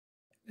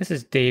This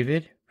is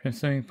David from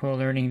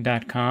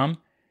swimmingpoollearning.com,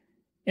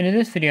 and in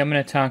this video I'm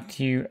going to talk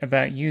to you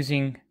about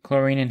using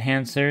chlorine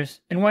enhancers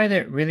and why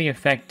they're really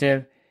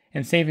effective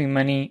in saving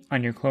money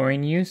on your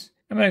chlorine use.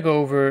 I'm going to go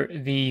over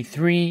the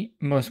 3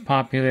 most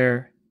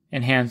popular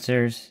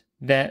enhancers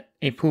that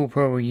a pool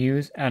pro will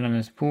use out on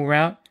his pool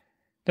route.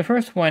 The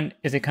first one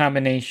is a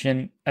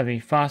combination of a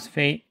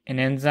phosphate and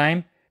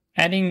enzyme.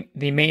 Adding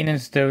the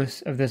maintenance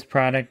dose of this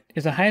product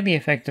is a highly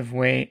effective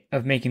way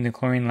of making the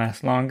chlorine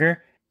last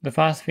longer. The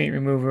phosphate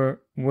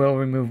remover will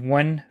remove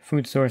one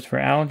food source for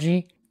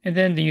algae, and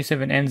then the use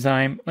of an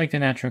enzyme like the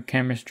natural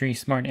chemistry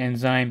Smart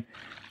Enzyme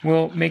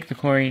will make the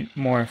chlorine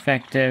more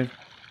effective.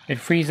 It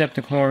frees up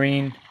the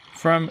chlorine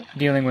from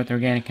dealing with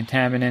organic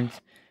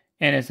contaminants,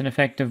 and it's an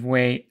effective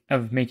way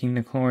of making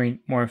the chlorine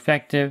more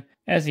effective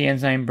as the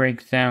enzyme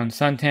breaks down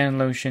suntan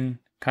lotion,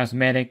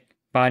 cosmetic,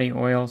 body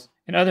oils,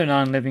 and other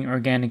non-living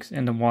organics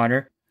in the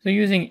water. So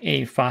using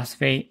a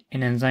phosphate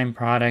and enzyme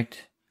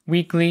product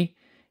weekly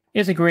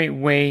is a great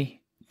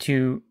way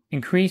to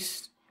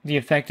increase the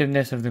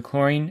effectiveness of the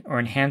chlorine or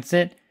enhance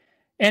it.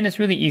 And it's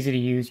really easy to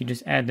use. You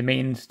just add the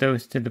maintenance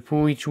dose to the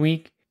pool each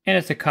week, and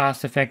it's a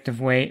cost-effective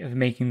way of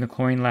making the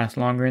chlorine last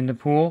longer in the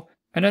pool.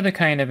 Another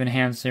kind of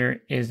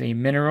enhancer is a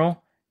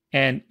mineral,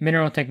 and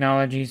mineral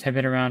technologies have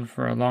been around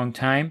for a long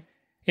time.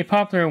 A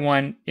popular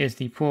one is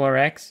the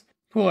PoolRx.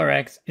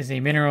 PoolRx is a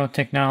mineral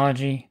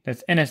technology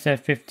that's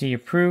NSF 50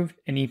 approved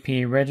and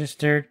EPA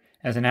registered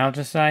as an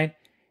algicide.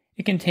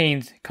 It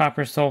contains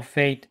copper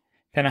sulfate,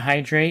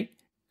 pentahydrate,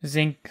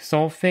 zinc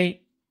sulfate,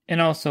 and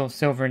also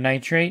silver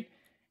nitrate.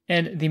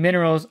 And the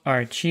minerals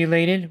are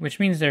chelated, which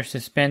means they're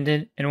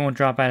suspended and won't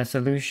drop out of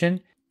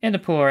solution. And the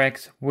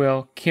PoolRx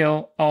will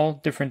kill all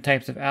different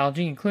types of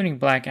algae, including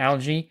black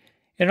algae.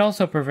 It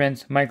also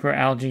prevents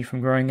microalgae from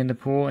growing in the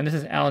pool, and this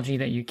is algae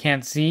that you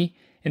can't see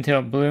until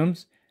it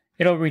blooms.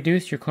 It'll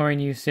reduce your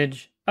chlorine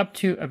usage up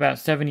to about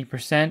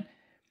 70%,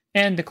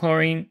 and the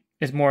chlorine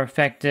is more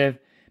effective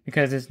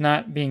because it's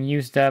not being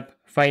used up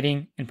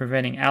fighting and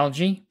preventing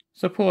algae.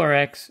 So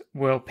PoolRx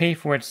will pay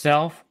for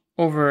itself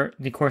over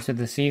the course of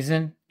the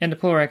season, and the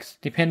PoolRx,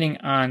 depending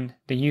on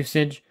the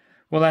usage,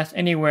 will last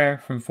anywhere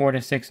from 4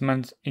 to 6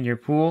 months in your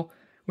pool,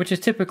 which is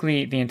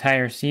typically the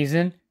entire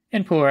season.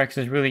 And PoolRx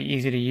is really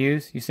easy to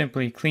use. You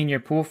simply clean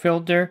your pool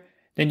filter,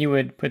 then you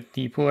would put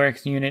the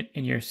PoolRx unit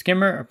in your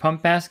skimmer or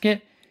pump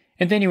basket,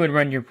 and then you would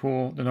run your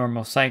pool the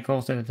normal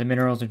cycle so that the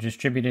minerals are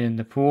distributed in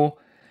the pool.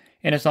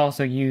 And it's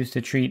also used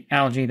to treat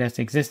algae that's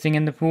existing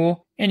in the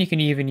pool. And you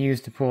can even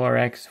use the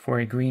PoolRx for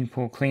a green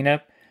pool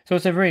cleanup. So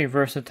it's a very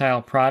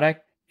versatile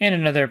product. And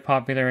another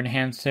popular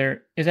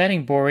enhancer is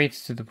adding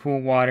borates to the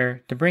pool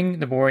water to bring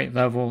the borate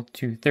level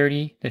to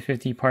 30 to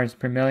 50 parts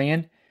per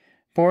million.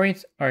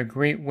 Borates are a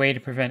great way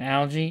to prevent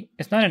algae.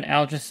 It's not an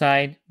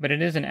algicide, but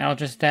it is an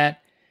algistat,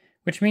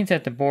 which means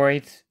that the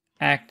borates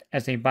act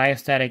as a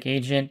biostatic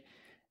agent.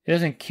 It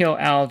doesn't kill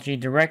algae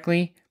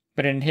directly,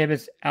 but it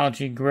inhibits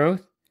algae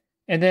growth.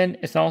 And then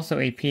it's also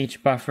a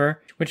pH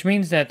buffer, which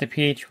means that the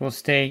pH will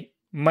stay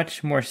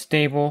much more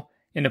stable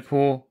in the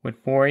pool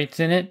with borates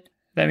in it.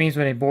 That means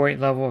with a borate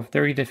level of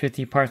 30 to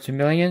 50 parts per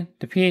million,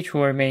 the pH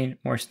will remain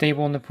more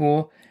stable in the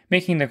pool,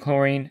 making the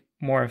chlorine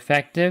more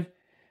effective.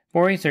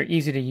 Borates are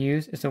easy to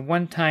use. It's a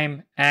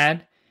one-time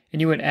add,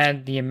 and you would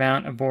add the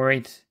amount of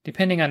borates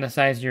depending on the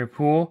size of your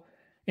pool.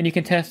 And you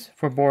can test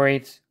for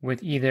borates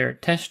with either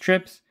test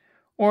strips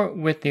or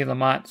with the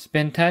Lamont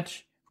Spin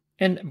Touch.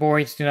 And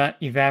borates do not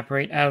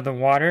evaporate out of the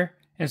water.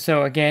 And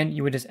so again,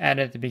 you would just add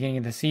it at the beginning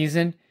of the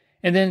season.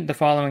 And then the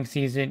following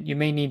season, you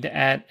may need to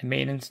add a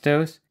maintenance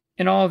dose.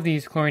 And all of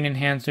these chlorine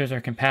enhancers are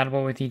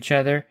compatible with each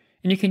other.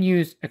 And you can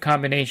use a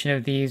combination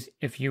of these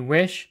if you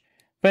wish.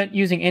 But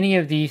using any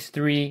of these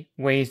 3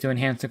 ways to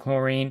enhance the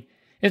chlorine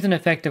is an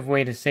effective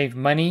way to save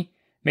money,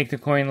 make the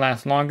chlorine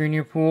last longer in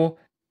your pool,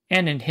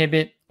 and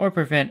inhibit or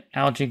prevent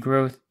algae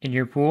growth in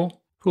your pool.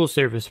 Pool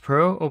Service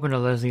Pro, open a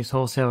Leslie's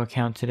wholesale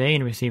account today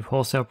and receive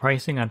wholesale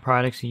pricing on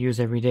products you use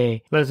every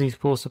day. Leslie's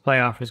Pool Supply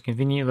offers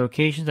convenient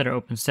locations that are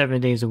open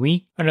 7 days a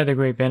week. Another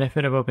great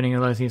benefit of opening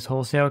a Leslie's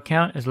wholesale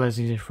account is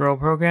Leslie's referral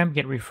program.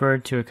 Get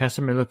referred to a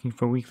customer looking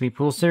for weekly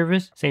pool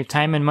service. Save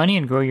time and money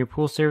and grow your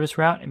pool service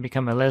route and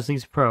become a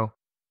Leslie's Pro.